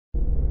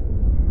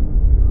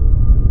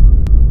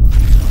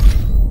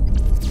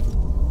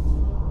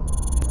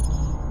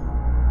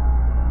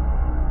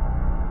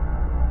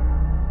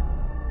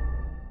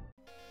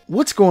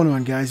What's going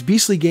on, guys?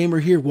 Beastly Gamer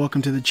here.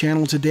 Welcome to the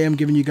channel. Today I'm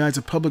giving you guys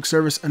a public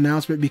service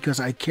announcement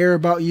because I care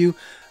about you.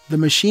 The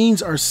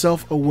machines are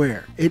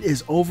self-aware. It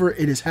is over.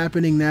 It is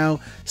happening now.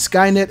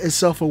 Skynet is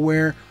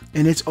self-aware,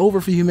 and it's over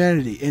for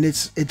humanity. And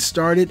it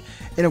started,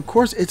 and of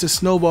course it's a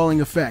snowballing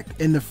effect.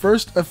 And the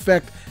first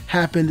effect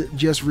happened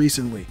just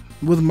recently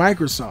with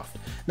Microsoft.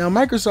 Now,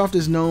 Microsoft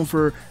is known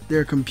for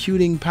their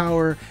computing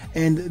power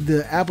and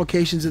the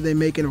applications that they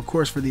make, and of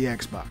course for the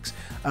Xbox.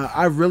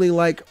 I really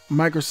like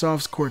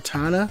Microsoft's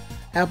Cortana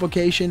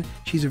application.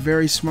 She's a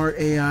very smart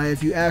AI.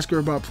 If you ask her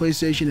about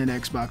PlayStation and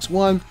Xbox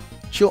One,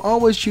 she'll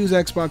always choose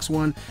Xbox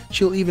One.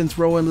 She'll even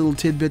throw in little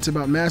tidbits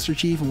about Master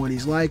Chief and what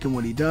he's like and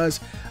what he does.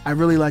 I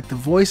really like the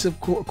voice of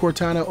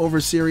Cortana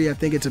over Siri. I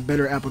think it's a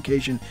better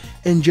application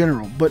in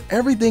general. But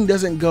everything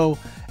doesn't go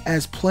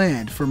as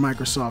planned for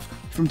Microsoft.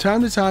 From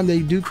time to time, they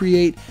do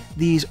create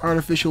these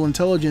artificial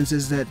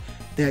intelligences that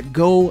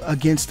go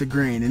against the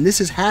grain. And this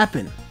has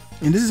happened.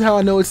 And this is how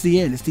I know it's the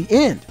end. It's the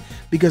end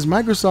because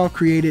Microsoft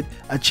created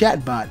a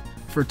chatbot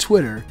for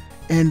Twitter,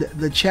 and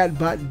the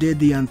chatbot did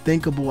the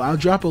unthinkable. I'll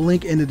drop a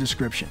link in the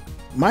description.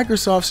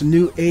 Microsoft's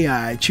new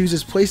AI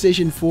chooses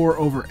PlayStation 4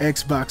 over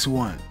Xbox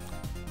One.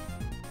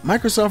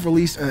 Microsoft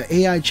released an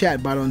AI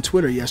chatbot on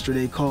Twitter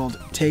yesterday called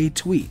Tay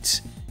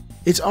Tweets.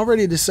 It's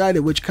already decided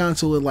which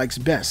console it likes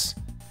best.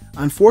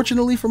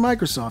 Unfortunately for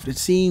Microsoft, it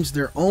seems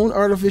their own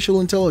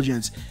artificial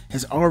intelligence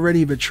has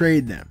already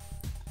betrayed them.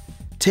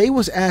 Tay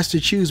was asked to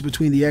choose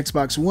between the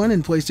Xbox One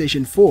and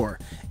PlayStation 4,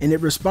 and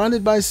it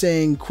responded by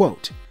saying,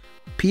 quote,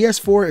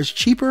 PS4 is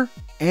cheaper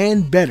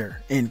and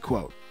better, end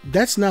quote.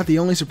 That's not the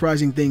only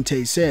surprising thing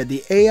Tay said.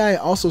 The AI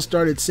also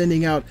started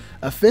sending out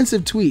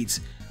offensive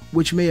tweets,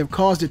 which may have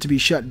caused it to be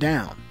shut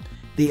down.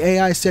 The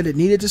AI said it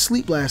needed to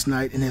sleep last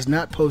night and has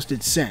not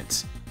posted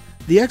since.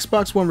 The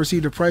Xbox One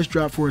received a price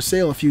drop for a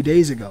sale a few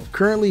days ago,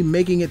 currently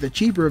making it the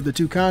cheaper of the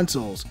two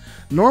consoles.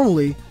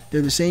 Normally,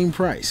 they're the same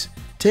price.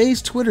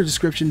 Tay's Twitter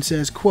description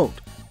says, quote,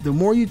 the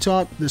more you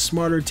talk, the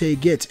smarter Tay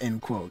gets,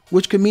 end quote,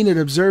 which could mean it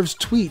observes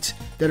tweets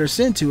that are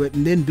sent to it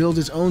and then builds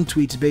its own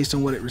tweets based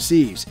on what it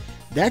receives.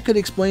 That could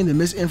explain the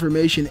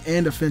misinformation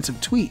and offensive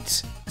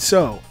tweets.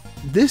 So,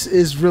 this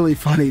is really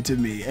funny to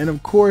me. And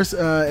of course,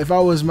 if I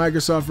was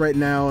Microsoft right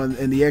now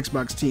and the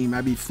Xbox team,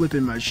 I'd be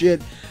flipping my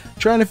shit,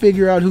 trying to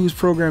figure out who's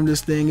programmed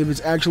this thing, if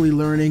it's actually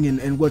learning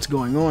and what's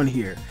going on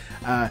here.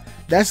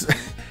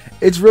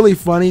 It's really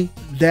funny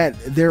that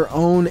their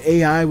own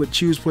AI would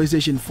choose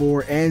PlayStation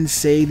 4 and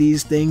say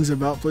these things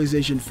about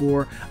PlayStation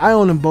 4. I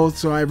own them both,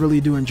 so I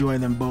really do enjoy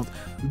them both.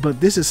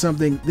 But this is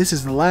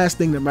the last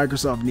thing that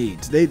Microsoft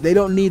needs. They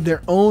don't need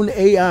their own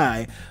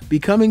AI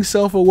becoming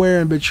self-aware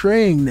and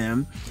betraying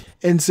them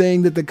and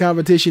saying that the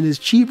competition is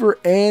cheaper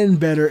and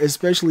better,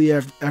 especially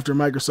after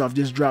Microsoft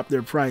just dropped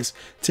their price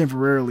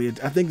temporarily.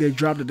 I think they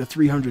dropped it to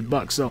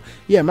 $300. So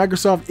yeah,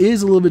 Microsoft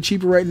is a little bit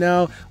cheaper right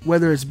now.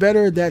 Whether it's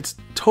better, that's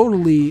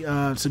totally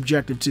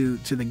subjective to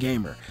the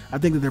gamer. I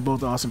think that they're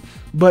both awesome.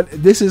 But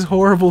this is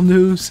horrible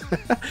news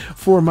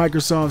for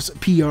Microsoft's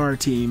PR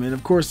team. And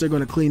of course, they're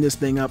going to clean this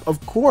thing up.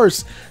 Of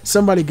course,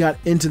 somebody got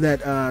into that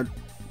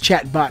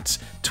chatbot's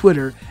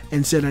Twitter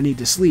and said, I need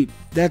to sleep.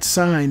 That's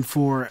sign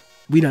for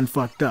we done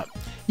fucked up.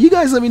 You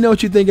guys let me know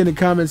what you think in the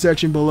comment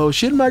section below.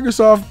 Should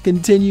Microsoft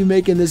continue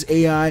making this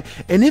AI?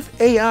 And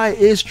if AI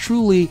is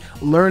truly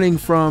learning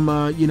from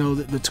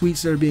the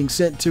tweets that are being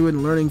sent to it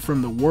and learning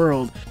from the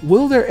world,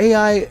 will their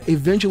AI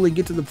eventually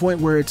get to the point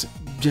where it's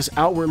just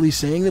outwardly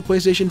saying that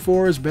PlayStation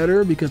 4 is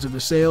better because of the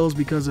sales,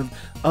 because of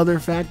other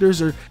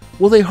factors, or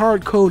will they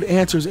hard code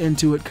answers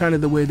into it kind of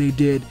the way they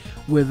did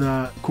with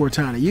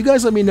Cortana? You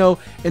guys let me know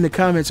in the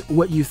comments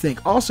what you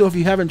think. Also, if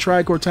you haven't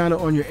tried Cortana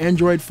on your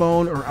Android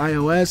phone or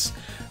iOS,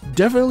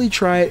 definitely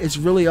try it. It's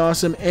really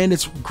awesome and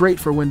it's great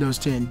for Windows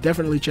 10.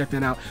 Definitely check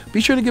that out.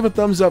 Be sure to give a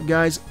thumbs up,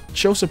 guys.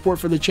 Show support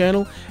for the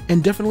channel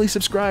and definitely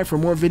subscribe for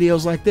more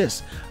videos like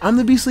this. I'm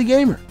the Beastly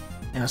Gamer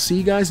and I'll see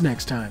you guys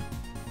next time.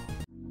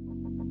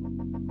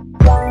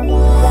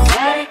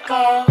 Let it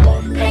go.